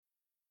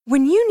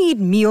When you need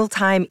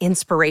mealtime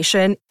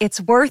inspiration,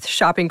 it's worth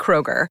shopping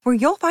Kroger, where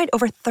you'll find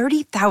over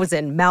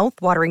 30,000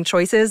 mouth-watering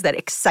choices that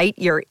excite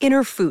your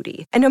inner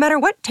foodie. And no matter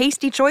what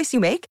tasty choice you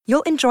make,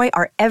 you'll enjoy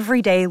our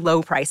everyday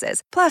low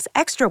prices, plus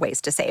extra ways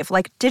to save,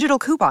 like digital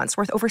coupons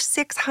worth over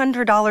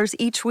 $600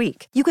 each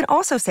week. You can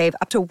also save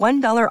up to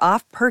 $1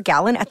 off per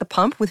gallon at the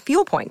pump with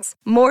fuel points.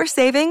 More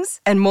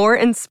savings and more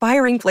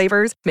inspiring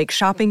flavors make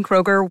shopping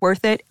Kroger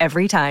worth it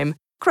every time.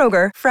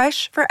 Kroger,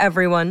 fresh for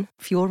everyone.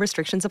 Fuel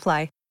restrictions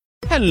apply.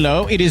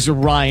 Hello, it is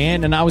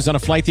Ryan, and I was on a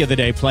flight the other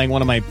day playing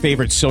one of my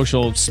favorite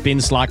social spin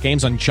slot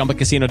games on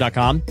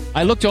ChumbaCasino.com.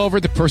 I looked over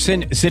at the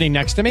person sitting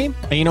next to me,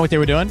 and you know what they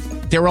were doing?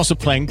 They were also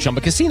playing Chumba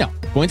Casino.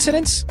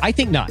 Coincidence? I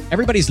think not.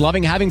 Everybody's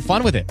loving having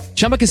fun with it.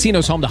 Chumba Casino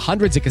is home to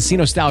hundreds of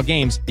casino-style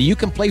games that you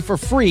can play for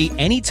free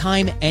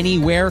anytime,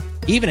 anywhere,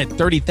 even at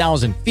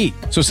 30,000 feet.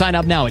 So sign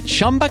up now at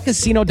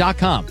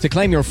ChumbaCasino.com to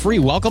claim your free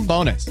welcome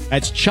bonus.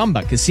 That's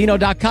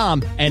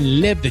ChumbaCasino.com and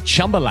live the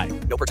Chumba life.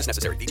 No purchase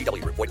necessary.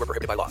 VGW. Void where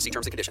prohibited by law. See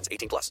terms and conditions.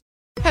 18+.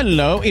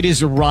 Hello, it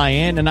is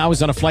Ryan, and I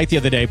was on a flight the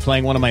other day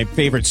playing one of my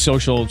favorite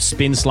social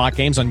spin slot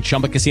games on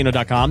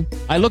ChumbaCasino.com.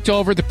 I looked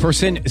over at the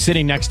person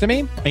sitting next to me,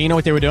 and you know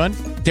what they were doing?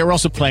 They were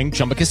also playing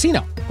Chumba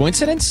Casino.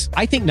 Coincidence?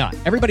 I think not.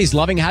 Everybody's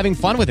loving having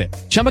fun with it.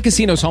 Chumba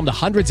Casino is home to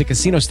hundreds of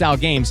casino-style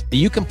games that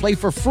you can play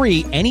for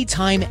free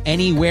anytime,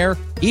 anywhere,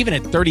 even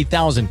at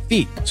 30,000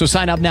 feet. So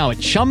sign up now at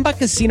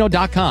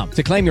ChumbaCasino.com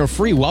to claim your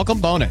free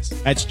welcome bonus.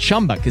 That's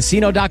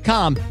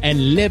ChumbaCasino.com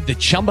and live the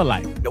Chumba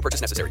life. No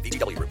purchase necessary.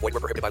 VGW. Void where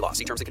prohibited by law.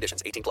 See terms and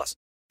conditions. 18+.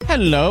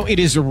 Hello, it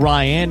is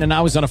Ryan, and I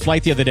was on a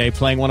flight the other day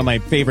playing one of my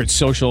favorite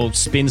social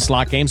spin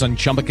slot games on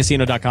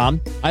ChumbaCasino.com.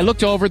 I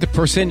looked over at the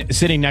person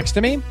sitting next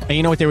to me, and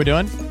you know what they were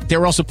doing? They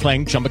were also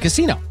playing Chumba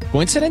Casino.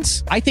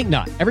 Coincidence? I think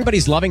not.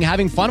 Everybody's loving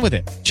having fun with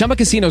it. Chumba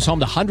Casino is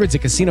home to hundreds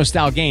of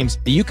casino-style games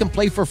that you can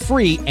play for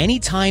free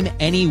anytime,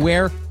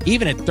 anywhere,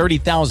 even at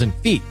 30,000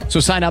 feet.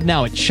 So sign up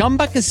now at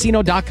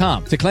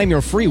ChumbaCasino.com to claim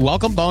your free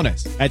welcome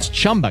bonus. That's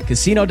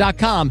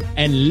ChumbaCasino.com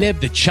and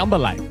live the Chumba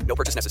life. No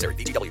purchase necessary.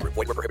 VGW. Void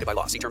where prohibited by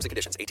law. See terms and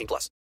conditions.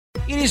 18+.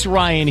 It is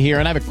Ryan here,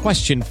 and I have a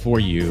question for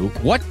you.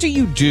 What do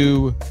you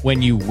do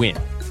when you win?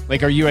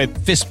 Like, are you a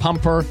fist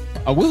pumper,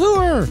 a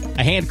woohooer,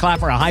 a hand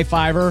clapper, a high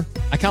fiver?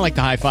 I kind of like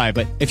the high five,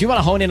 but if you want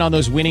to hone in on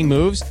those winning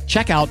moves,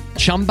 check out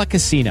Chumba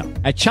Casino.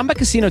 At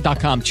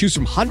ChumbaCasino.com, choose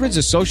from hundreds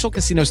of social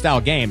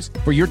casino-style games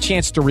for your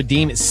chance to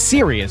redeem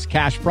serious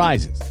cash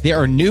prizes. There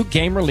are new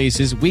game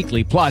releases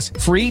weekly, plus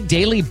free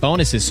daily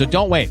bonuses, so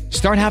don't wait.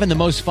 Start having the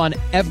most fun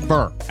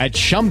ever at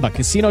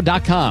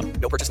ChumbaCasino.com.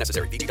 No purchase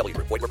necessary. VGW.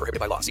 Void where prohibited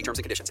by law. See terms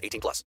and conditions.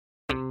 18+.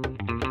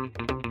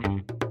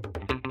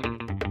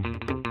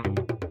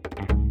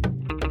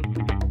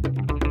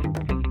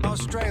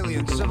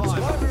 Australian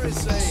Survivor.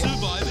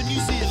 Survivor New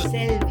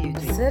Zealand.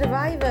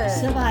 Survivor.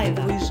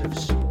 Survivor.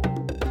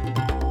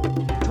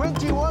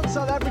 21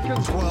 South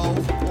Africans.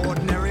 12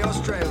 ordinary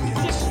Australians.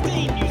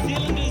 16 New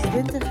Zealanders.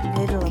 20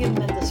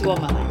 Nederlanders. 10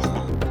 suomalaista.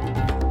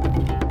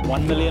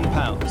 £1 million.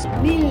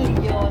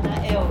 Miljoona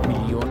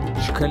euroa.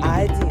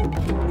 Один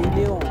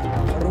миллион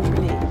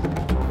рублей.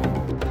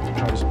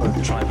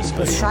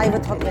 Schrijf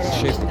het van The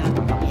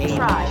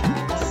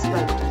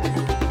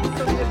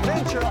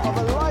adventure of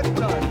a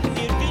lifetime.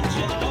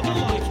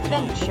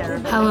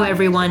 Hello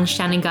everyone,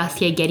 Shannon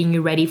Garcia getting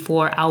you ready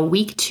for our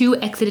week 2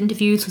 exit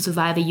interviews for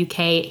Survivor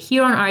UK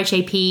here on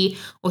RHAP,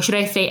 or should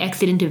I say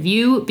exit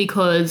interview,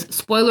 because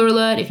spoiler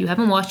alert, if you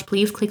haven't watched,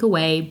 please click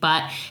away,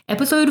 but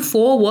episode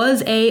 4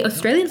 was a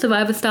Australian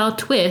Survivor style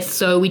twist,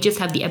 so we just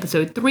have the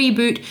episode 3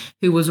 boot,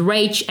 who was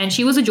Rach, and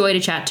she was a joy to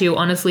chat to.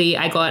 Honestly,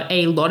 I got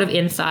a lot of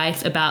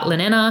insights about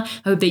Lenena.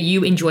 I hope that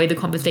you enjoyed the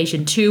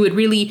conversation too. It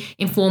really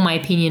informed my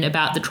opinion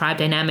about the tribe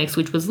dynamics,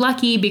 which was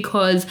lucky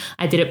because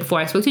I did it before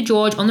I spoke to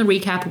George on the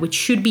recap,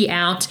 which should be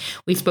out.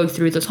 We spoke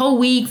through this whole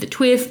week, the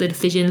twists, the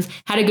decisions,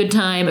 had a good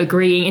time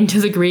agreeing and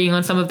disagreeing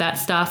on some of that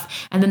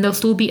stuff. And then there'll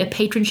still be a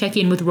patron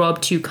check-in with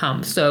Rob to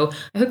come. So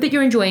I hope that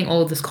you're enjoying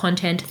all of this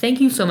content. Thank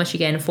you so much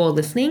again for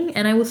listening,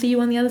 and I will see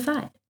you on the other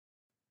side.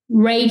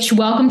 Rach,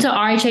 welcome to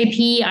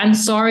RHAP. I'm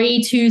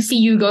sorry to see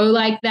you go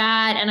like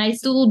that, and I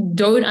still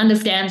don't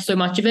understand so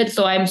much of it.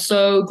 So I'm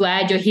so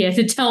glad you're here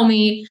to tell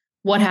me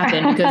what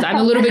happened, because I'm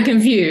a little bit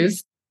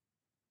confused.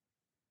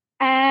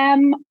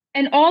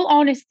 In all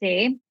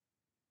honesty,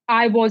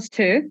 I was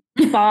too,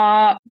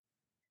 but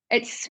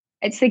it's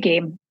the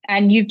game,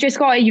 and you've just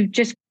got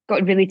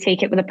to really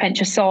take it with a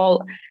pinch of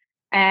salt.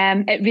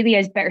 It really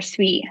is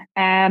bittersweet,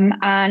 and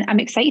I'm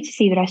excited to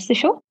see the rest of the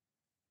show.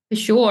 For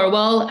sure.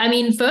 Well, I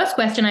mean, first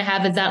question I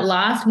have is that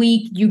last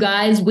week you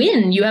guys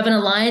win. You have an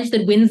alliance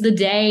that wins the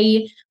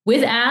day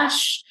with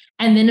Ash,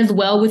 and then as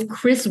well with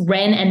Chris,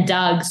 Ren, and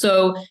Doug.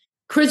 So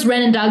Chris,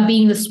 Ren, and Doug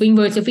being the swing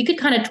votes, if we could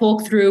kind of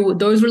talk through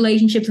those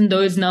relationships and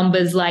those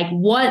numbers, like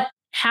what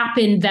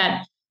happened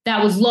that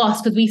was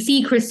lost? Because we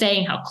see Chris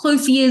saying how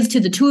close he is to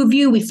the two of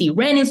you. We see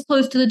Ren is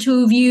close to the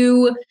two of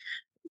you.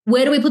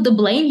 Where do we put the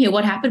blame here?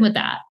 What happened with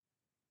that?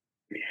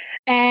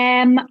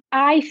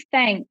 I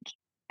think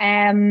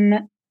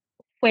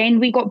when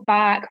we got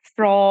back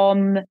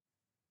from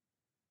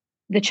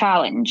the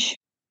challenge,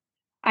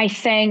 I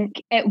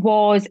think it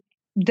was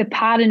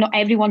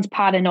everyone's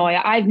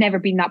paranoia. I've never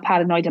been that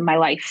paranoid in my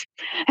life.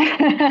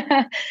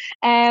 And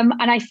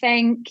I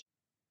think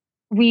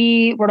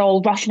we were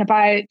all rushing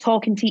about,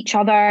 talking to each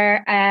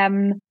other.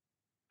 And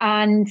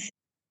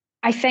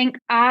I think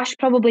Ash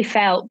probably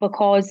felt,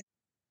 because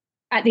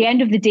at the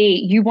end of the day,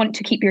 you want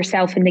to keep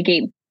yourself in the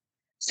game.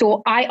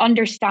 So I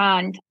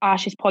understand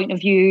Ash's point of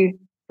view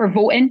for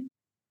voting.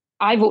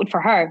 I voted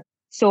for her.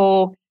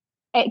 So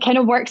it kind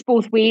of works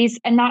both ways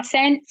in that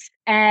sense.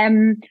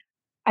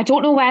 I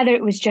don't know whether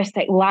it was just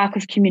like lack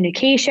of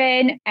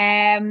communication.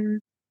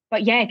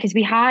 But yeah, because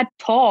we had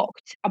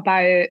talked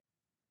about,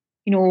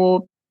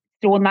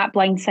 throwing that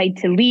blind side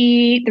to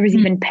Lee. There was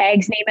even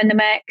Peg's name in the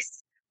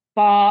mix,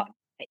 but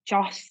it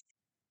just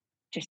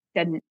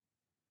didn't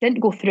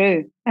go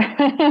through.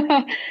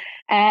 But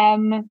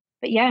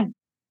yeah.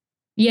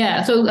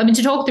 Yeah. So, I mean,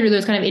 to talk through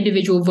those kind of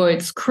individual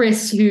votes,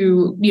 Chris,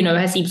 who,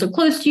 has seemed so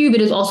close to you, but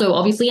is also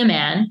obviously a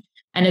man,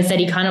 and has said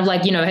he kind of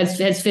like,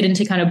 has fit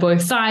into kind of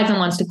both sides and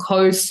wants to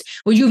coast.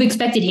 Would you have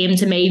expected him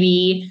to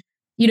maybe,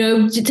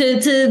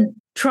 to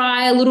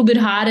try a little bit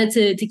harder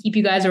to keep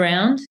you guys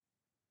around?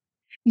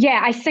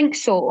 Yeah, I think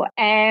so.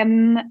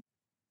 That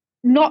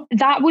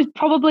was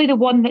probably the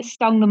one that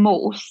stung the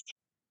most,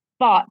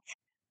 but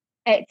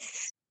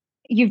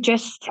you've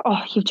just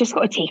got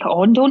to take it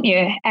on, don't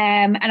you?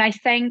 And I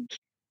think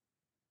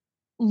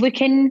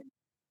looking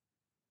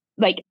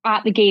like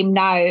at the game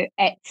now,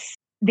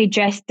 they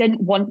just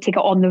didn't want to get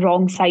on the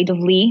wrong side of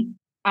Lee.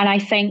 And I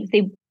think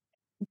they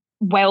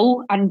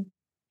will, and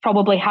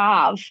probably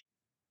have,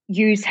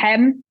 used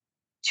him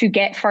to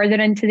get further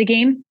into the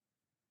game.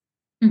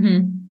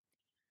 Mm-hmm.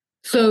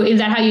 So is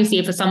that how you see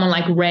it for someone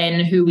like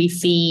Ren, who we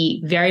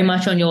see very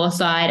much on your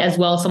side, as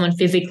well as someone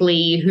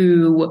physically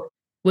who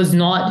was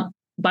not,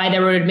 by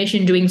their own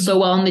admission, doing so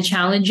well in the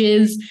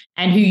challenges,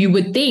 and who you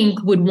would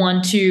think would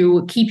want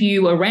to keep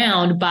you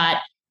around, but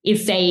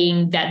is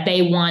saying that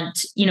they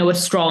want, a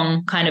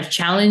strong kind of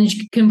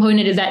challenge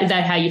component? Is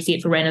that how you see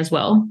it for Ren as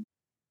well?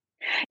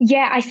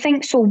 Yeah, I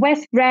think so.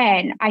 With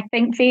Ren, I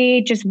think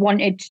they just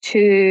wanted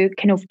to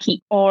kind of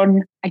keep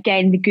on,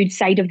 again, the good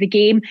side of the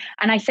game.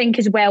 And I think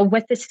as well,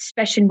 with the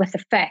suspicion with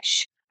the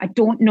fish, I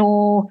don't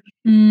know.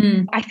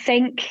 I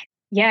think,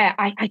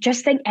 I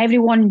just think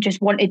everyone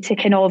just wanted to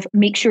kind of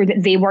make sure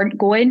that they weren't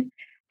going.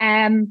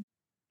 And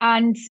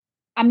I'm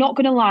not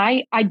going to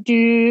lie, I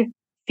do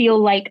feel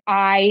like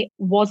I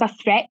was a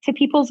threat to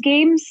people's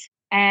games.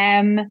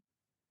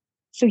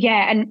 So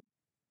yeah, and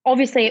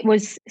obviously it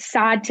was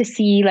sad to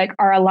see like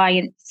our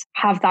alliance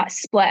have that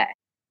split.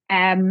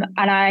 And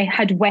I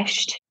had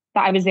wished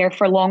that I was there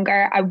for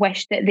longer. I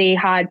wished that they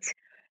had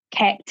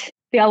kept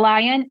the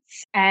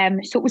alliance.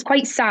 So it was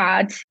quite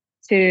sad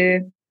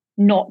to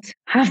not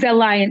have the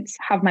alliance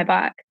have my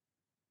back.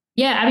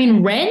 Yeah, I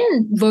mean,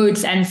 Ren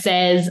votes and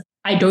says,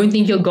 I don't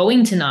think you're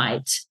going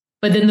tonight,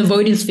 but then the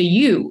vote is for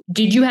you.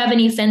 Did you have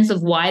any sense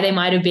of why they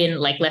might have been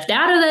like left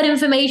out of that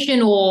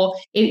information? Or,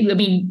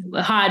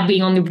 hard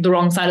being on the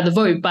wrong side of the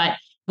vote, but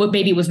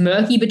maybe it was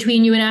murky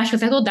between you and Ash?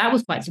 Because I thought that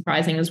was quite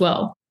surprising as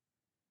well.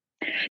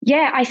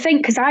 Yeah, I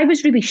think because I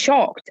was really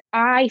shocked.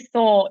 I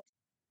thought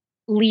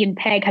Lee and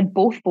Peg had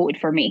both voted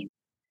for me.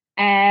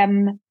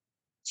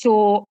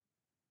 So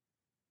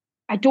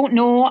I don't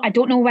know. I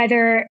don't know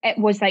whether it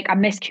was like a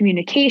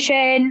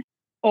miscommunication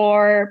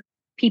or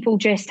people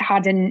just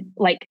hadn't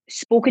like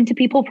spoken to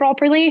people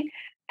properly.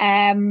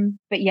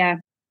 But yeah,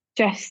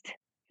 just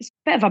it's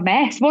a bit of a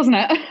mess, wasn't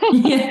it?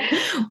 Yeah.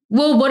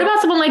 Well, what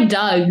about someone like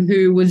Doug,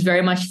 who was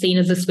very much seen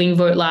as a swing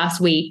vote last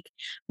week?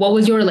 What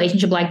was your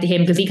relationship like to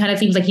him? Because he kind of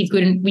seems like he's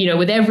good,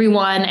 with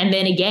everyone. And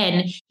then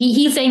again,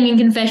 he's saying in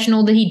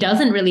confessional that he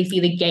doesn't really see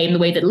the game the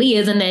way that Lee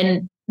is. And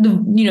then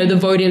the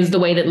vote is the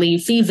way that Lee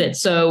sees it.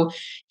 So,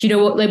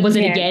 was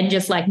it again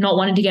just like not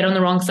wanting to get on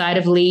the wrong side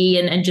of Lee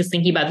and just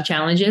thinking about the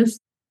challenges?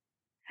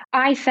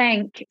 I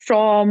think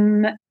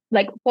from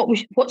like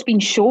what's been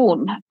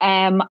shown,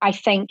 I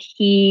think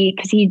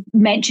because he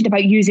mentioned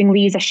about using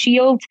Lee as a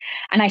shield,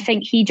 and I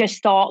think he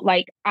just thought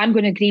like, I'm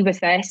going to agree with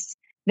this.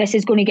 This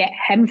is going to get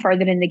him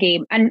further in the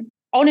game. And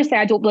honestly,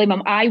 I don't blame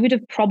him. I would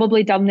have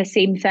probably done the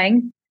same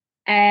thing.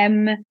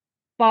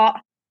 But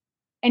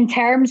in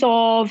terms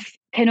of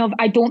kind of,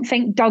 I don't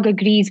think Doug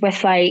agrees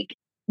with like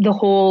the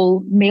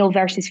whole male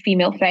versus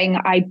female thing.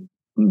 I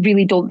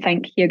really don't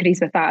think he agrees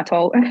with that at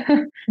all.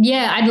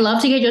 Yeah, I'd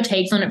love to get your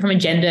takes on it from a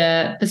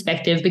gender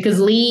perspective, because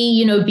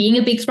Lee, being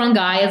a big, strong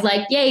guy is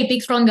like, yay,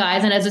 big, strong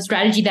guys. And as a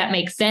strategy, that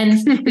makes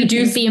sense. We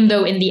do see him,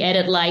 though, in the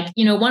edit, like,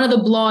 one of the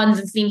blondes,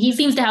 and he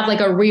seems to have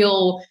like a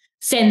real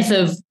sense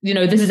of,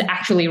 this is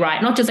actually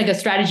right. Not just like a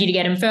strategy to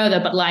get him further,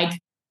 but like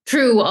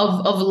true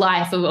of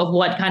life, of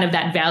what kind of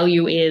that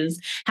value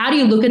is. How do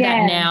you look at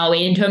that now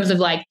in terms of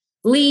like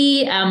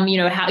Lee,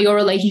 how your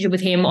relationship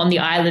with him on the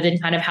island and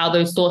kind of how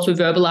those thoughts were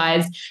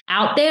verbalized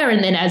out there,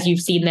 and then as you've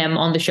seen them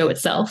on the show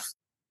itself?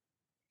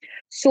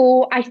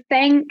 So I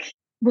think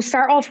we'll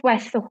start off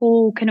with the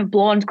whole kind of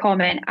blonde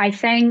comment. I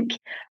think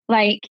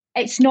like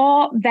it's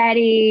not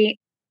very,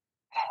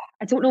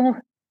 I don't know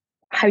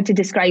how to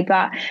describe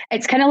that.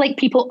 It's kind of like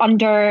people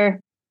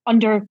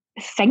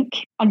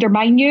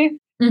undermine you.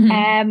 Mhm.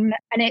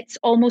 And it's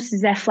almost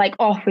as if like,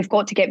 oh, we've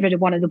got to get rid of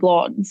one of the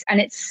blondes.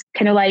 And it's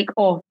kind of like,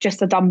 oh,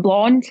 just a dumb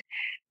blonde.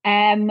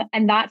 And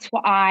that's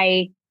what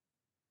I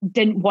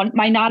didn't want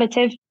my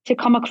narrative to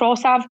come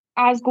across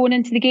as going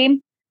into the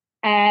game.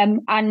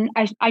 And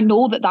I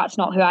know that that's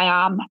not who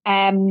I am.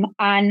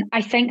 And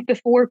I think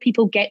before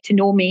people get to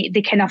know me,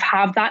 they kind of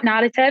have that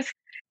narrative.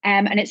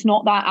 And it's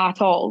not that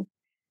at all.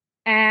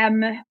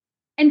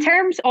 In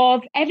terms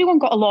of everyone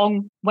got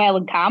along well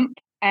in camp,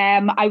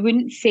 I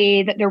wouldn't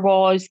say that there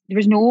was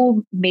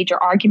no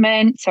major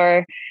arguments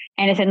or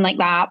anything like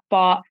that.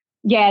 But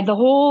yeah, the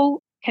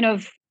whole kind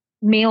of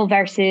male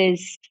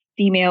versus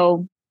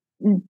female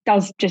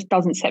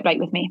doesn't sit right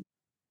with me.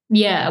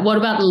 Yeah. What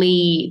about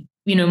Lee?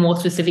 You know, more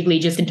specifically,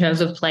 just in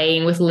terms of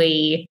playing with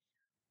Lee,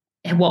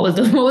 what were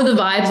the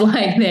vibes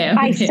like there?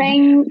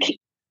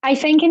 I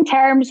think in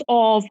terms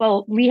of,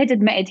 well, Lee had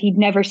admitted he'd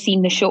never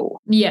seen the show.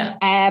 Yeah.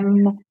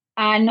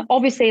 And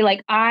obviously,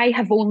 like I'd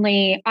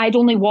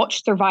only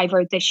watched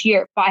Survivor this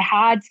year, but I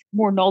had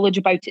more knowledge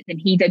about it than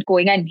he did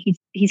going in.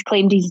 He's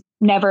claimed he's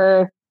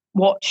never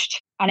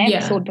watched an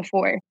episode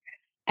before,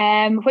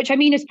 which I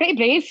mean is pretty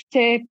brave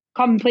to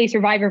come and play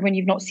Survivor when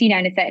you've not seen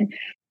anything.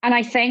 And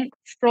I think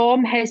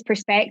from his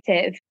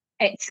perspective,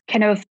 it's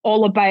kind of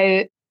all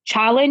about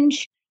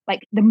challenge.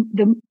 Like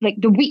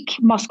the weak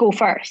must go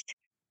first.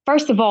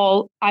 First of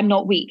all, I'm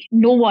not weak.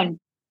 No one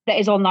that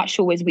is on that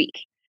show is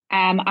weak.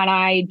 And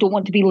I don't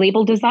want to be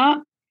labelled as that.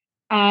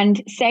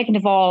 And second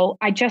of all,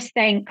 I just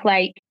think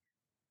like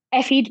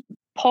if he'd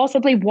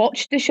possibly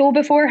watched the show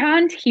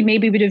beforehand, he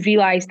maybe would have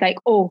realised like,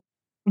 oh,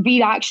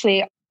 we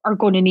actually are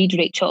going to need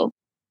Rachel.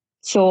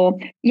 So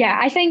yeah,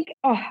 I think,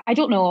 I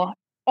don't know.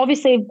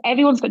 Obviously,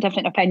 everyone's got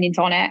different opinions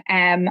on it.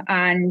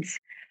 And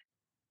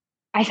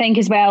I think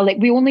as well, like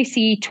we only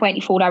see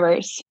an hour,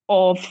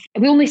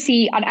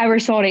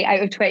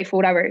 out of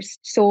 24 hours.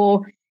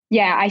 So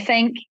yeah, I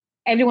think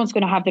everyone's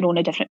going to have their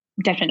own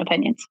different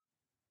opinions.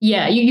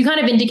 Yeah, you kind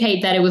of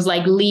indicate that it was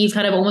like Lee's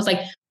kind of almost like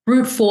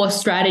brute force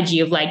strategy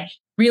of like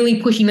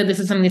really pushing that this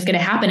is something that's going to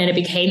happen. And it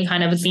became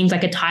kind of, it seems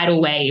like a tidal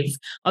wave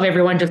of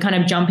everyone just kind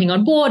of jumping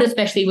on board,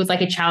 especially with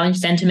like a challenge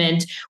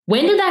sentiment.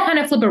 When did that kind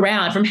of flip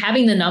around from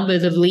having the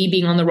numbers of Lee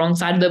being on the wrong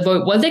side of the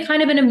vote? Was it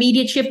kind of an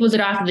immediate shift? Was it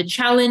after the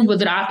challenge?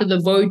 Was it after the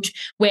vote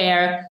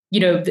where,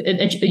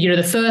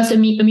 the first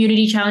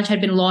immunity challenge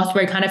had been lost,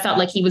 where it kind of felt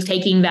like he was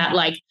taking that,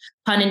 like,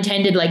 pun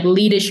intended, like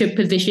leadership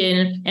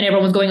position and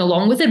everyone was going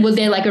along with it? Was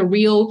there like a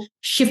real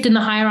shift in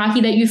the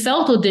hierarchy that you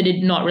felt, or did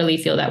it not really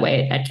feel that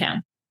way at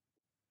camp?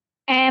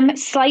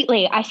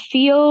 Slightly. I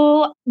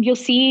feel you'll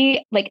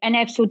see like in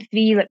episode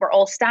 3, like we're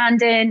all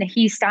standing,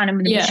 he's standing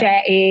with the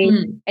machete.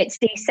 It's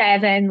day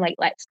 7, like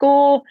let's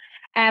go.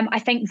 I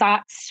think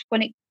that's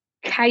when it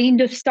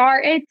kind of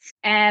started.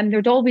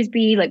 There'd always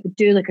be like, we'd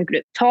do like a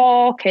group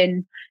talk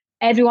and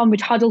everyone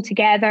would huddle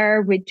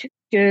together, we'd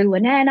do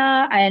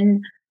Lanena,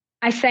 and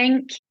I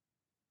think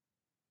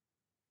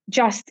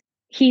just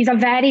he's a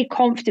very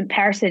confident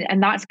person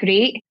and that's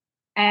great.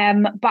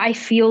 But I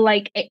feel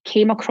like it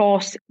came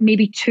across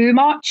maybe too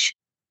much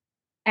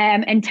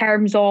in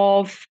terms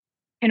of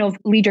kind of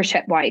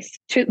leadership wise,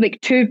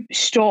 too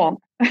strong.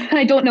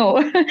 I don't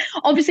know.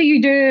 Obviously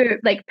you do,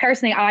 like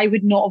personally, I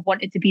would not have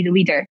wanted to be the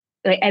leader.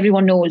 Like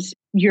everyone knows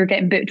you're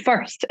getting booted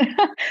first.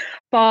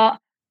 But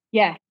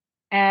yeah,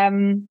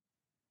 I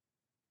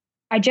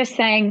just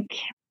think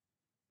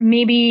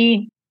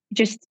maybe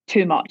just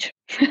too much.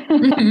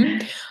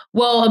 Mm-hmm.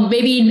 Well,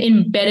 maybe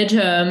in better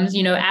terms,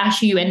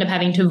 Ash, you end up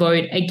having to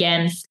vote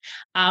against.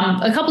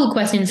 A couple of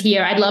questions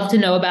here. I'd love to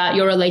know about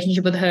your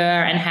relationship with her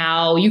and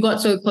how you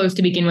got so close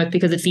to begin with,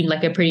 because it seemed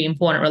like a pretty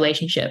important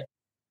relationship.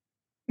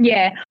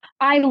 Yeah,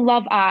 I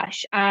love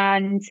Ash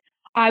and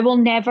I will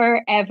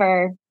never,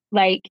 ever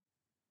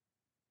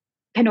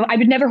I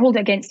would never hold it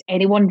against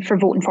anyone for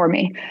voting for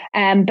me.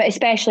 But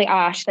especially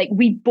Ash, like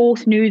we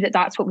both knew that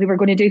that's what we were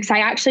going to do. Because I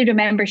actually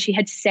remember she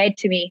had said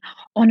to me,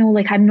 oh no,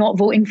 like I'm not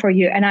voting for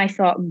you. And I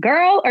thought,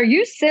 girl, are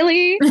you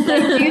silly? Like,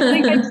 do you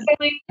think I'm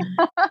silly?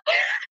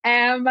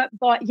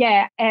 But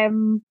yeah,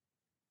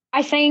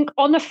 I think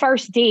on the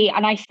first day,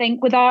 and I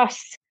think with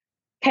us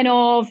kind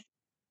of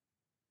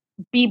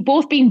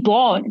both being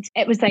blonde,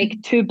 it was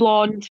like two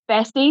blonde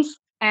besties.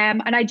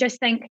 And I just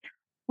think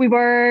we'd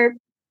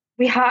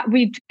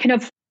kind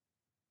of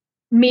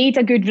made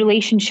a good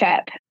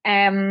relationship.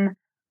 And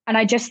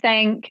I just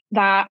think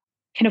that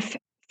kind of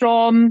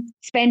from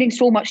spending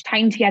so much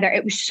time together,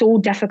 it was so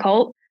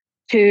difficult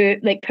to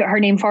like put her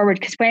name forward.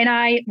 Because when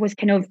I was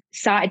kind of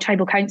sat at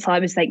tribal council, I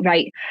was like,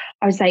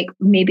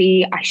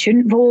 maybe I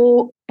shouldn't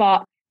vote.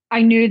 But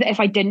I knew that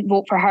if I didn't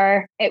vote for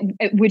her,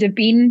 it would have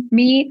been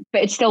me,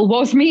 but it still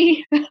was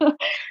me.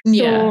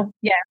 So,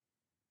 yeah.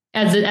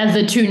 As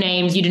the two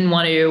names, you didn't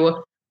want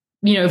to,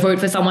 vote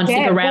for someone to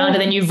stick around,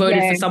 and then you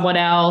voted for someone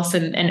else.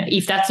 And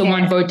if that's the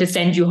one vote to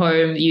send you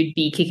home, you'd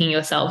be kicking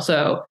yourself.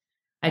 So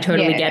I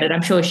totally get it.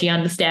 I'm sure she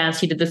understands.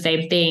 She did the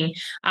same thing.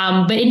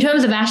 But in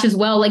terms of Ash as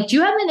well, like, do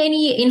you have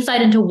any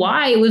insight into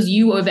why it was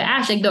you over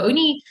Ash? Like the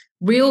only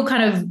real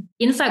kind of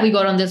insight we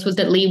got on this was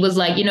that Lee was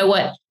like, you know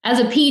what, as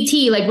a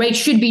PT, like Rach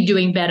should be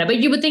doing better. But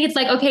you would think it's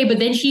like, okay, but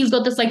then she's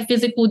got this like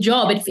physical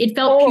job. It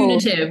felt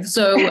punitive.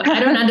 So I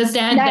don't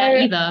understand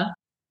that either.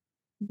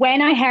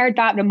 When I heard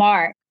that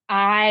remark,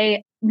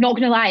 I, not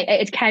going to lie,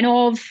 it kind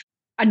of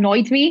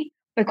annoyed me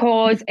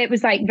because it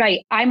was like,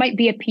 right, I might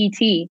be a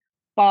PT,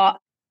 but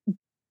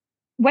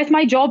with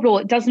my job role,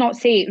 it does not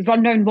say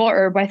run down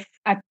water with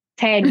a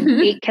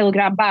 8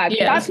 kilogram bag.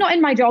 Yes. That's not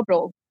in my job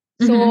role.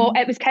 So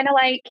it was kind of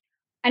like,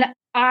 and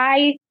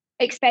I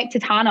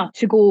expected Hannah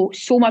to go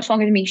so much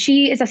longer than me.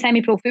 She is a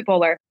semi-pro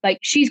footballer. Like,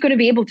 she's going to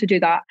be able to do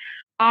that.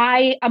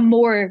 I am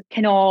more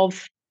kind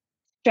of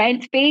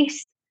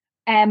strength-based.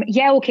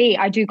 Yeah, okay,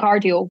 I do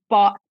cardio,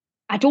 but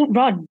I don't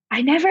run.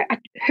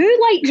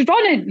 Who likes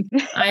running?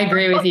 I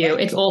agree with you.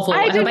 It's awful.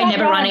 I hope I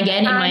never run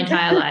again in my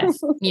entire life.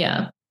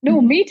 Yeah. No,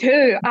 me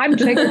too. I'm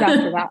triggered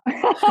after that.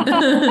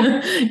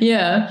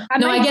 Yeah.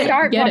 I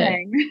start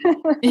running.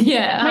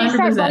 Yeah, 100%. I might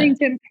start running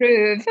to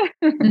improve.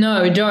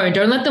 No,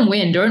 don't let them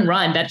win. Don't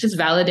run. That just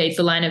validates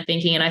the line of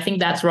thinking, and I think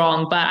that's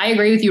wrong. But I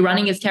agree with you.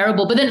 Running is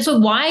terrible. But then, so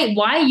why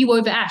are you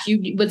over Ash?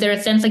 Was there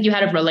a sense like you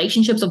had of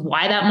relationships of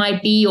why that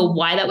might be or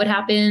why that would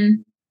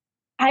happen?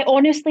 I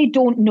honestly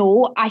don't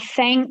know. I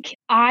think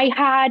I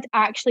had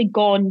actually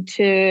gone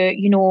to,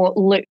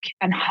 look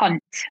and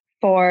hunt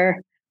for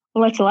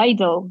Little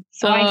Idol.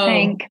 So I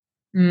think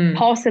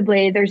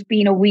possibly there's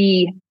been a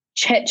wee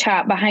chit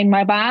chat behind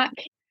my back,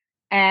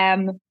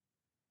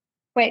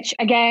 which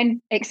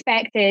again,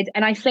 expected.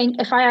 And I think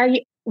if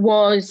I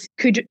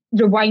could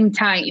rewind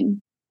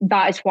time,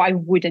 that is what I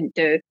wouldn't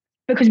do,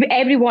 because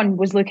everyone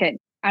was looking.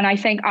 And I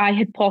think I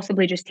had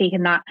possibly just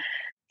taken that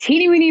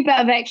teeny weeny bit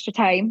of extra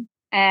time.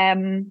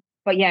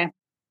 But yeah.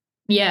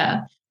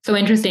 Yeah. So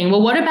interesting.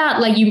 Well, what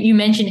about, like, you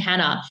mentioned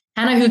Hannah,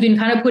 who's been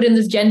kind of put in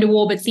this gender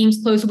war, but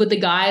seems closer with the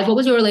guys. What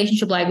was your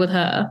relationship like with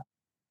her?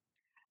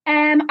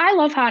 I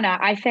love Hannah.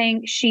 I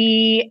think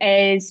she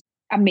is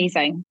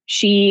amazing.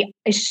 She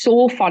is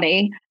so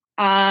funny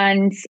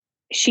and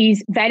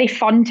she's very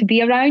fun to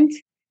be around.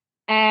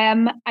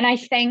 And I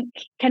think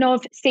kind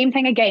of same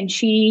thing again.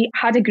 She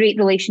had a great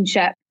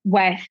relationship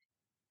with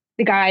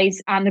the guys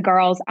and the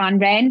girls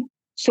and Ren.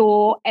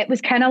 So it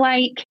was kind of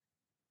like,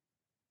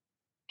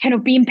 kind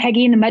of being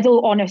Peggy in the middle,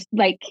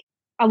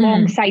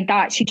 alongside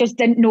that. She just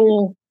didn't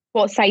know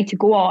what side to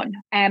go on.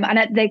 And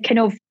at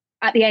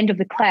the end of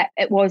the clip,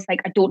 it was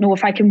like, I don't know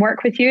if I can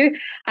work with you.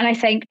 And I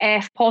think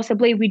if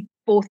possibly we'd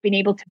both been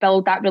able to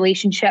build that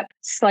relationship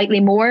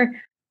slightly more,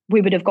 we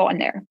would have gotten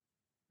there.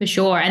 For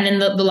sure. And then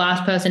the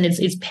last person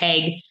is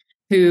Peg,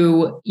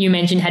 who you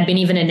mentioned had been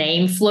even a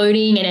name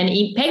floating. And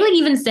Peg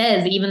even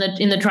says, even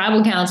in the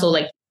tribal council,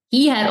 like,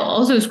 he had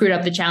also screwed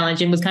up the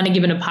challenge and was kind of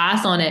given a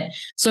pass on it.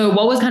 So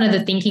what was kind of the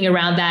thinking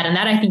around that? And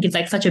that, I think, is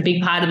like such a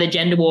big part of the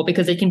gender war,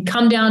 because it can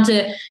come down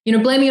to,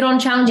 blaming it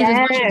on challenges as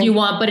much as you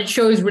want, but it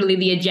shows really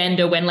the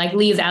agenda when, like,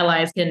 Lee's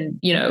allies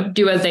can,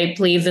 do as they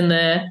please in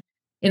the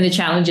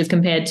challenges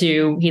compared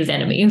to his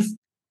enemies.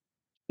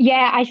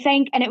 Yeah, I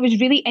think, and it was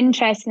really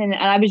interesting, and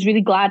I was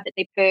really glad that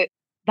they put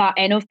that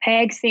in of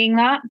Peg saying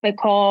that,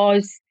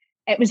 because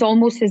it was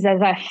almost as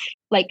if,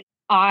 like,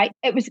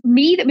 it was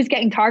me that was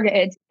getting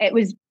targeted. It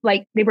was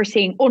like they were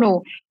saying, oh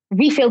no,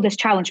 we failed this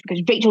challenge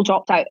because Rachel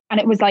dropped out. And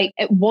it was like,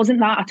 it wasn't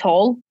that at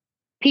all.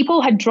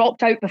 People had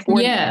dropped out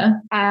before. Yeah.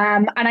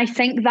 And I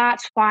think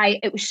that's why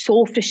it was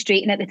so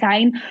frustrating at the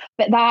time.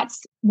 But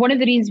that's one of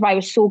the reasons why I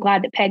was so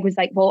glad that Peg was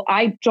like, well,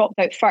 I dropped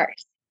out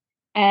first.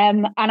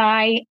 And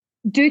I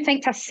do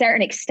think to a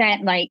certain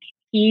extent, like,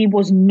 he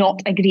was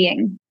not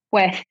agreeing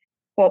with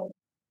what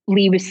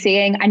Lee was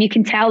saying. And you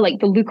can tell, like,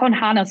 the look on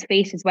Hannah's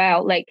face as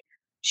well. Like,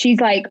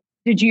 she's like,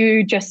 did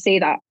you just say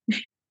that?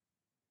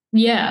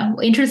 Yeah,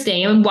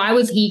 interesting. And why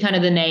was he kind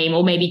of the name?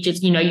 Or maybe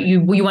just,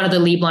 you wanted the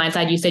Lee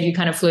blindside. You said you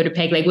kind of flew to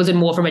Peg. Like, was it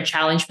more from a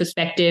challenge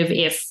perspective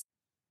if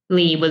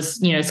Lee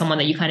was, someone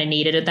that you kind of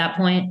needed at that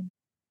point?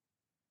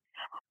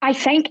 I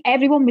think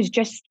everyone was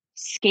just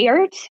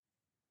scared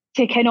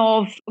to kind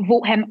of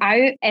vote him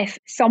out. If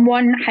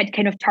someone had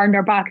kind of turned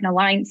their back on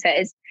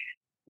alliances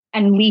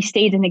and Lee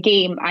stayed in the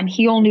game and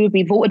he only would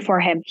be voted for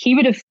him, he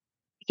would have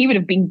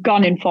been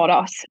gunning for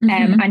us,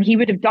 and he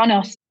would have done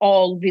us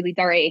all really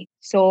dirty.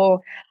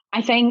 So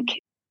I think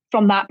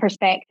from that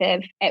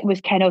perspective, it was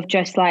kind of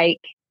just like,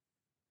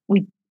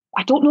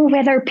 I don't know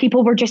whether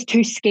people were just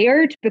too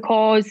scared,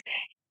 because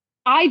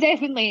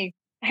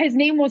his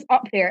name was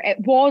up there. It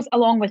was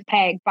along with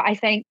Peg, but I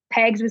think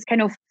Peg's was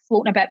kind of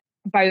floating a bit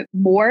about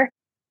more.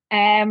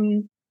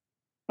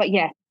 But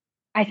yeah,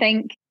 I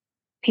think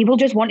people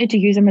just wanted to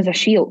use him as a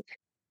shield.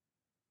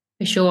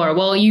 For sure.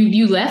 Well,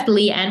 you left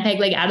Lee and Peg,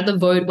 like, out of the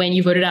vote when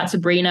you voted out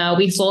Sabrina.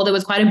 We saw there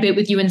was quite a bit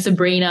with you and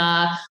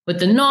Sabrina with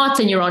the knots,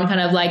 and you're on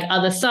kind of like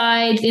other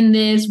sides in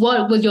this.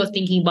 What was your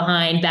thinking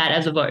behind that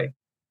as a vote?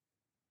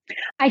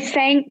 I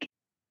think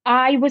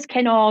I was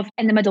kind of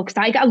in the middle, because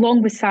I get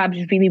along with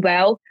Sabs really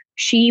well.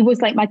 She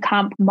was like my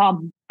camp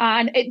mum,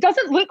 and it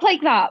doesn't look like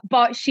that,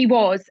 but she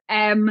was.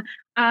 And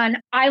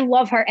I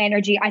love her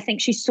energy. I think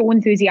she's so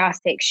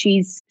enthusiastic.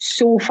 She's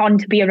so fun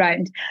to be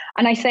around.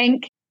 And I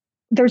think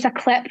there's a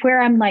clip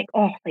where I'm like,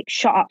 oh, like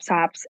shut up,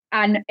 Sabs.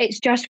 And it's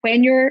just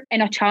when you're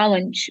in a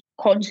challenge,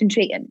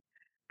 concentrating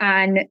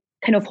and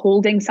kind of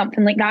holding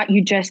something like that,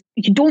 you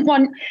don't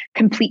want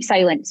complete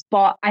silence.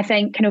 But I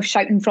think kind of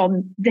shouting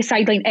from the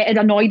sideline, it had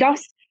annoyed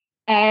us.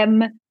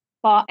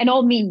 But in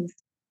all means,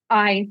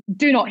 I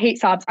do not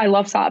hate Sabs. I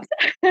love Sabs.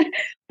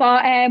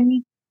 But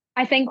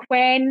I think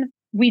when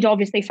we'd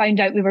obviously found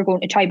out we were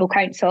going to tribal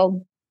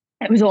council,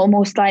 it was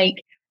almost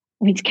like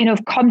we'd kind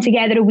of come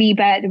together a wee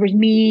bit. There was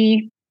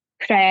me,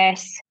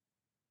 Chris,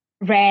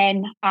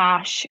 Ren,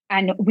 Ash,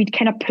 and we'd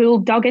kind of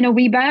pulled Doug in a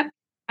wee bit.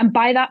 And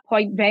by that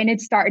point, Ren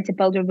had started to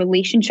build a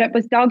relationship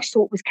with Doug.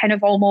 So it was kind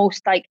of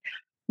almost like,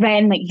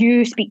 Ren, like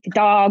you speak to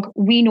Doug,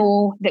 we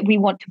know that we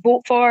want to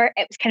vote for.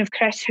 It was kind of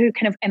Chris who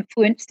kind of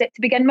influenced it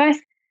to begin with.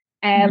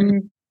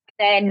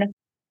 Then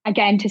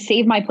again, to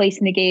save my place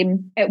in the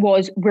game, it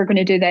was, we're going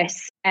to do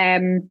this.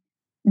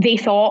 They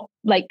thought,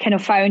 like, kind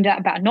of found it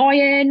a bit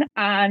annoying.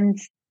 And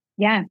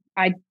yeah,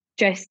 it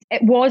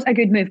was a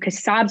good move because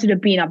Sabs would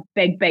have been a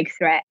big, big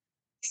threat.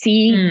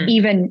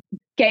 Even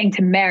getting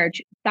to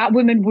merge, that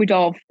woman would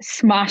have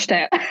smashed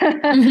it.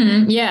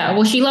 Yeah,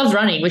 well, she loves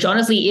running, which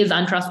honestly is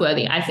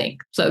untrustworthy, I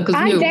think. So,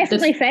 I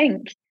definitely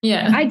think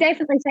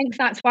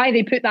that's why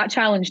they put that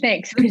challenge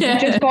next, because they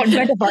just got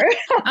rid of her.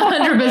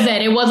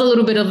 100%. It was a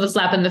little bit of a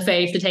slap in the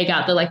face to take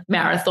out the like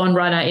marathon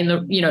runner in the,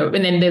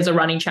 and then there's a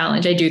running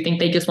challenge. I do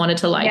think they just wanted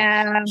to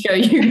show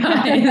you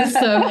guys.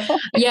 So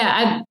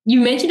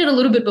you mentioned it a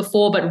little bit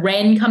before, but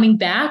Ren coming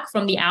back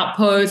from the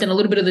outpost and a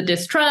little bit of the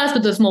distrust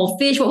with the small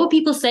fish. What were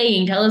people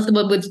saying? Tell us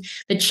what was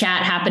the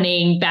chat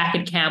happening back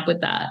at camp with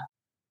that.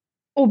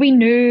 Oh, we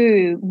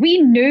knew.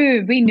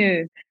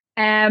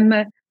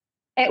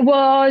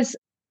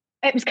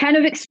 It was kind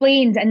of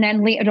explained, and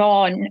then later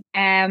on,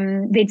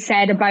 they'd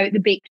said about the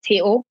baked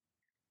potato,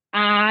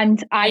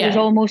 and I was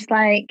almost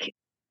like,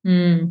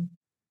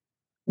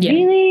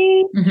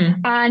 really?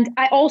 And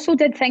I also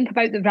did think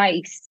about the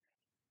rice.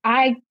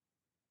 I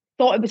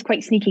thought it was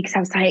quite sneaky because I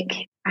was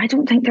like, I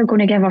don't think they're going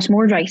to give us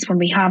more rice when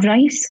we have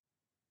rice.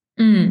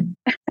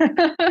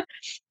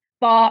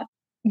 But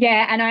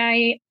yeah, and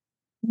I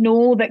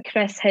know that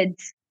Chris had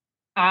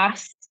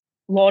asked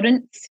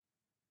Lawrence.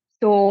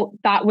 So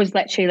that was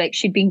literally like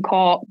she'd been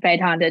caught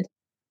red-handed.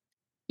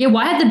 Yeah,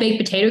 why had the baked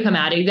potato come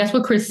out? That's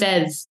what Chris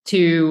says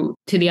to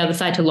the other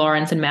side, to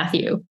Lawrence and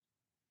Matthew.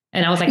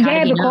 And I was like, how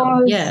did he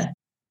know? Yeah.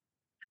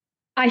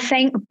 I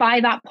think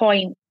by that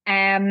point,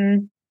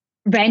 Ren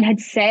had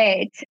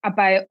said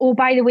about, oh,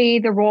 by the way,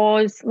 there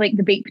was like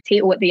the baked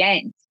potato at the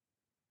end.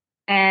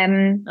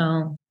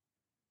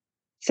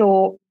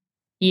 So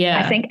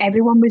I think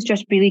everyone was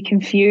just really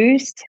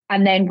confused.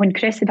 And then when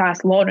Chris had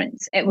asked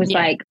Lawrence, it was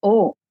like,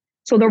 oh,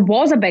 so there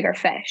was a bigger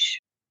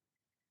fish.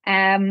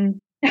 Bigger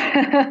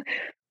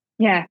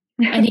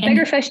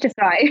fish to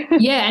fry.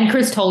 Yeah, and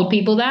Chris told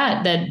people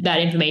that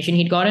information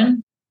he'd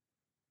gotten?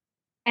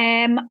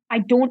 I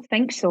don't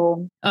think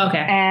so.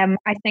 Okay.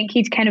 I think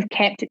he'd kind of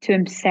kept it to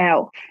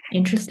himself.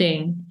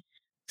 Interesting.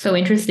 So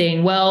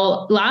interesting.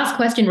 Well, last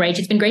question, Rach.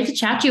 It's been great to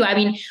chat to you. I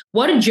mean,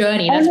 what a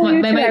journey. That's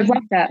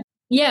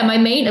my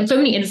main, so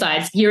many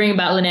insights hearing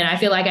about Lynette. I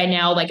feel like I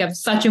now have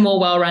such a more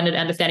well-rounded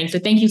understanding. So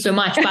thank you so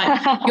much.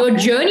 But your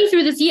journey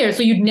through this year,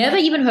 so you'd never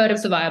even heard of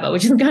Survivor,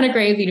 which is kind of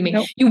crazy to me.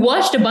 Nope. You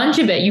watched a bunch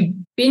of it, you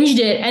binged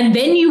it, and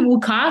then you were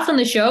cast on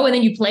the show and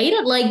then you played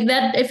it like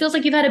that. It feels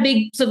like you've had a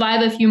big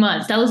Survivor few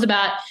months. Tell us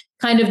about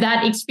kind of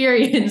that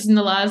experience in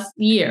the last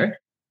year.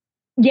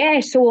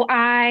 Yeah, so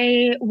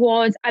I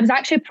was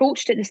actually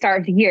approached at the start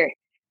of the year.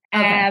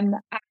 Okay.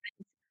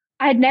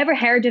 I had never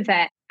heard of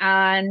it,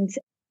 and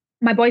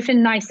my boyfriend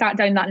and I sat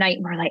down that night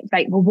and we're like,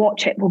 right, we'll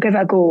watch it, we'll give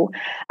it a go.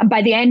 And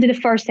by the end of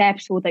the first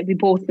episode, we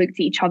both looked at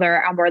each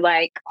other and we're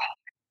like,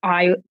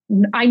 oh,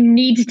 I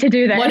need to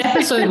do this. What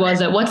episode was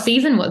it? What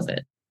season was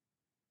it?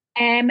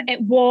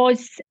 It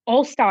was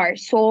All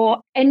Stars.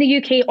 So in the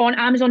UK on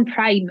Amazon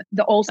Prime,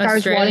 the All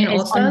Stars one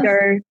is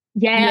under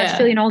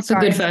Australian All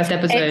Stars. It's a good first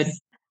episode.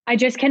 I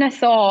just kind of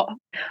thought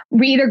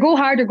we either go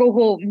hard or go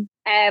home.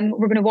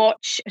 We're going to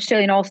watch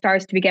Australian All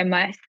Stars to begin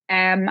with,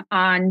 and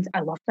I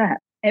loved it.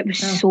 It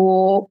was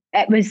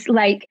it was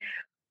like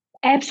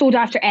episode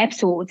after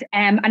episode.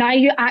 And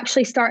I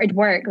actually started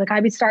work,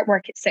 I would start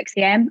work at 6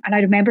 a.m. and I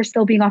remember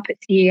still being up at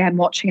 3 a.m.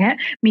 watching it.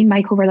 Me and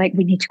Michael were like,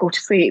 we need to go to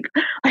sleep.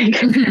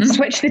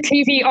 Switch the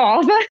TV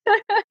off.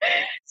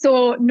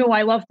 So no,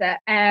 I loved it.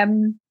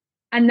 And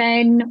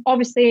then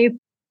obviously,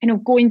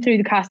 going through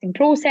the casting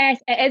process,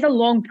 it is a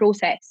long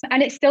process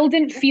and it still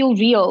didn't feel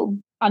real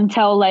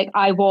until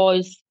I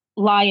was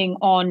lying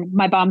on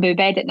my bamboo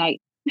bed at night.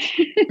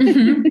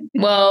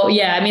 Well,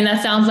 yeah, I mean,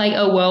 that sounds like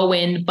a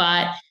whirlwind,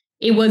 but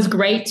it was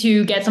great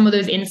to get some of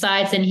those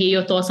insights and hear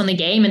your thoughts on the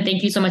game. And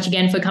thank you so much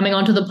again for coming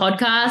onto the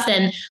podcast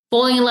and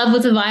falling in love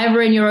with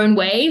Survivor in your own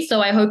way.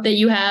 So I hope that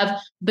you have a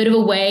bit of a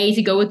way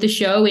to go with the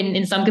show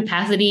in some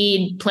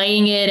capacity,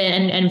 playing it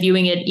and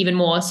viewing it even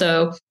more.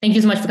 So thank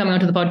you so much for coming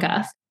onto the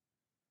podcast.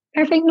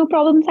 Perfect. No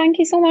problem. Thank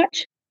you so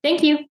much.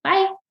 Thank you.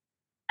 Bye.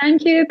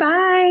 Thank you.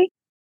 Bye.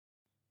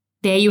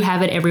 There you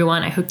have it,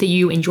 everyone. I hope that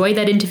you enjoyed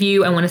that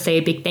interview. I want to say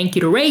a big thank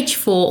you to Rach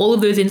for all of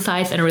those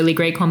insights and a really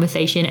great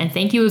conversation. And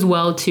thank you as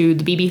well to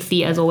the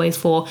BBC, as always,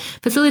 for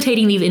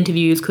facilitating these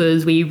interviews,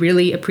 because we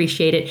really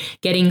appreciate it,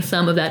 getting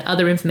some of that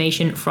other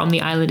information from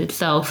the island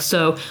itself.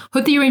 So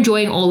hope that you're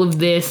enjoying all of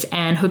this,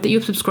 and hope that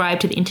you've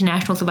subscribed to the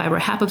International Survivor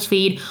Hap-Ups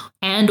feed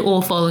and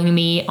or following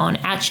me on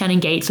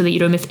 @ShannonGate so that you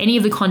don't miss any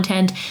of the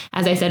content.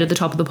 As I said at the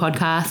top of the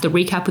podcast, the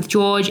recap with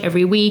George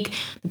every week,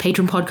 the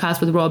Patreon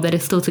podcast with Rob that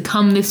is still to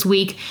come this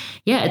week.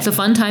 Yeah, it's a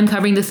fun time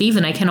covering the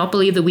season. I cannot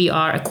believe that we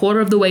are a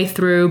quarter of the way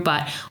through,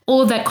 but all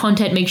of that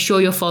content, make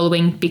sure you're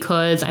following,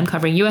 because I'm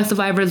covering US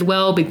Survivor as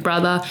well, Big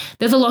Brother.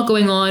 There's a lot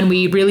going on.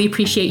 We really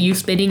appreciate you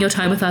spending your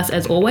time with us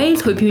as always.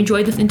 Hope you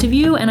enjoyed this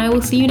interview, and I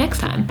will see you next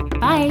time.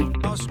 Bye.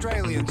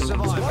 Australian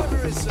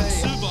Survivor.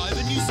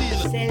 Survivor New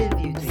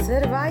Zealand.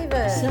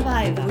 Survivor.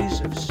 Survivor.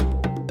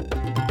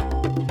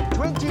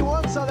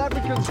 21 South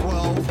Africans,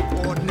 12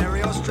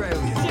 ordinary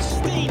Australians.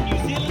 16 New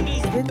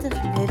Zealanders. 20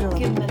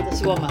 Nederland. 10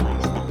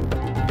 suomalaista.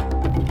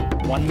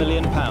 £1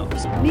 million.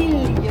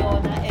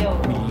 Miljoona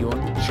euroa.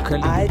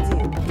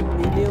 عادي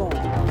مليون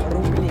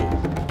روبلي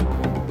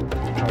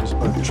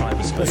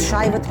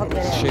شايفة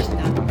هونغارية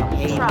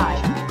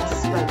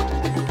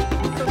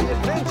For the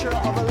adventure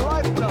of a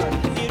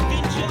lifetime.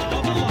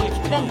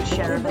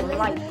 Adventure of a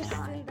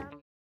lifetime.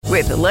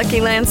 With the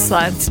Lucky Land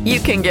Slots, you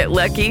can get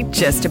lucky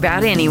just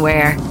about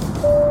anywhere.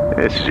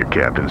 This is your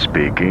captain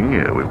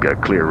speaking. We've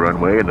got clear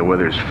runway and the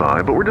weather's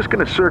fine, but we're just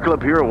going to circle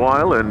up here a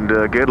while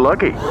and get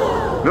lucky.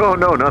 No,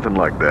 nothing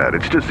like that.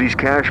 It's just these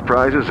cash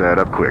prizes add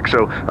up quick.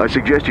 So I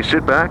suggest you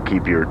sit back,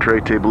 keep your tray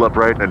table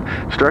upright, and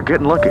start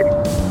getting lucky.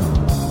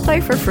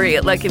 Play for free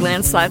at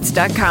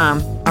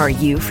LuckyLandSlots.com. Are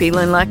you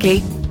feeling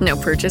lucky? No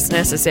purchase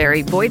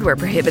necessary. Void where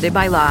prohibited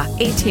by law.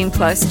 18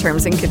 plus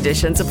terms and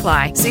conditions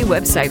apply. See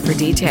website for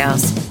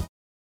details.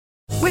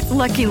 With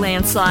Lucky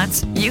Land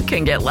Slots, you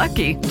can get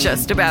lucky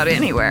just about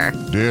anywhere.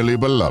 Dearly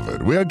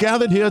beloved, we are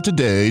gathered here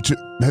today to...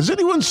 Has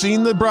anyone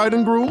seen the bride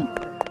and groom?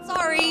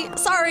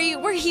 Sorry,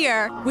 we're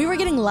here. We were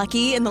getting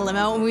lucky in the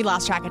limo and we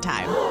lost track of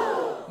time.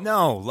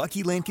 No,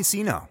 Lucky Land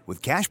Casino,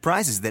 with cash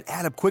prizes that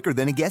add up quicker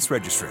than a guest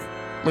registry.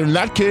 In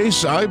that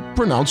case, I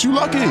pronounce you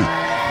lucky.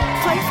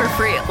 Play for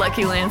free at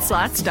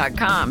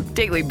LuckyLandSlots.com.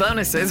 Daily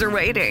bonuses are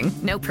waiting.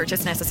 No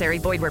purchase necessary.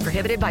 Void where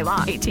prohibited by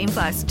law. 18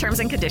 plus. Terms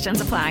and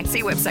conditions apply.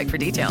 See website for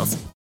details.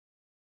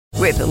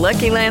 With the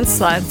Lucky Land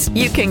Slots,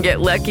 you can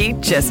get lucky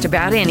just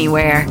about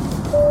anywhere.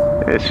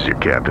 This is your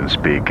captain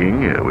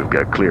speaking. We've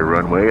got clear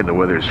runway and the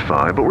weather's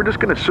fine, but we're just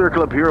going to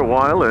circle up here a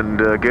while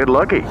and get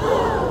lucky.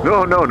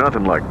 No,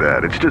 nothing like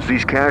that. It's just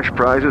these cash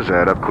prizes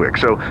add up quick.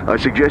 So I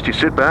suggest you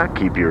sit back,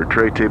 keep your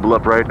tray table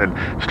upright, and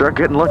start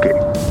getting lucky.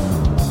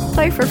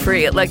 Play for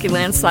free at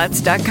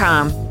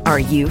LuckyLandSlots.com. Are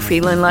you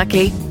feeling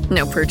lucky?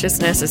 No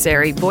purchase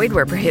necessary. Void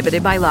where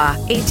prohibited by law.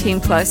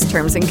 18 plus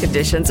terms and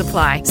conditions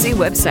apply. See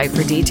website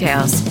for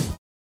details.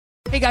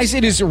 Hey guys,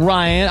 it is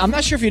Ryan. I'm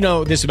not sure if you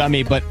know this about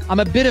me, but I'm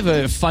a bit of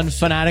a fun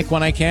fanatic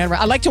when I can.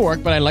 I like to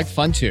work, but I like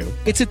fun too.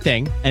 It's a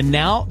thing. And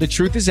now the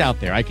truth is out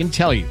there. I can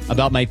tell you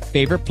about my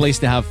favorite place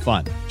to have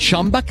fun.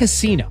 Chumba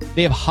Casino.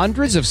 They have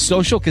hundreds of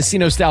social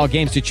casino style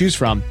games to choose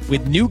from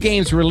with new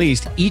games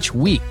released each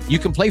week. You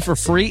can play for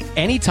free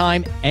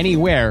anytime,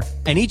 anywhere.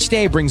 And each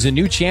day brings a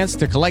new chance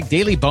to collect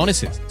daily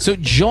bonuses. So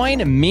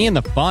join me in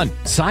the fun.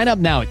 Sign up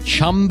now at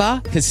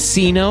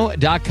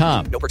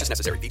ChumbaCasino.com. No purchase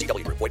necessary.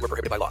 VGW. Void where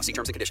prohibited by law. See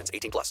terms and conditions.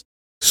 18 plus.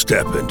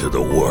 Step into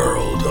the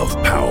world of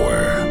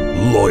power,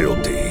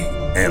 loyalty,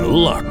 and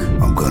luck.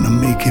 I'm going to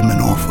make him an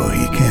offer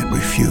he can't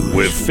refuse.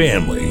 With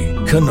family,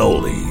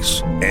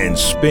 cannolis, and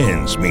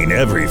spins mean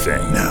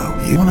everything.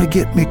 Now, you want to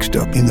get mixed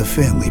up in the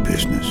family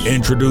business.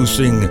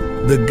 Introducing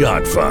The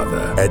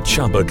Godfather at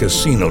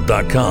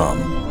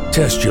ChumbaCasino.com.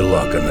 Test your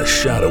luck in the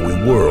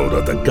shadowy world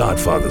of The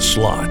Godfather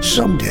slot.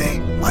 Someday,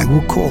 I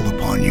will call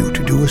upon you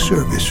to do a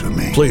service for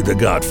me. Play The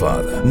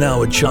Godfather,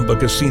 now at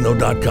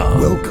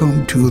ChumbaCasino.com.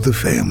 Welcome to the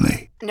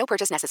family. No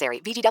purchase necessary.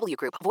 VGW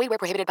Group. Void where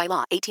prohibited by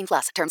law. 18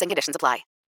 plus. Terms and conditions apply.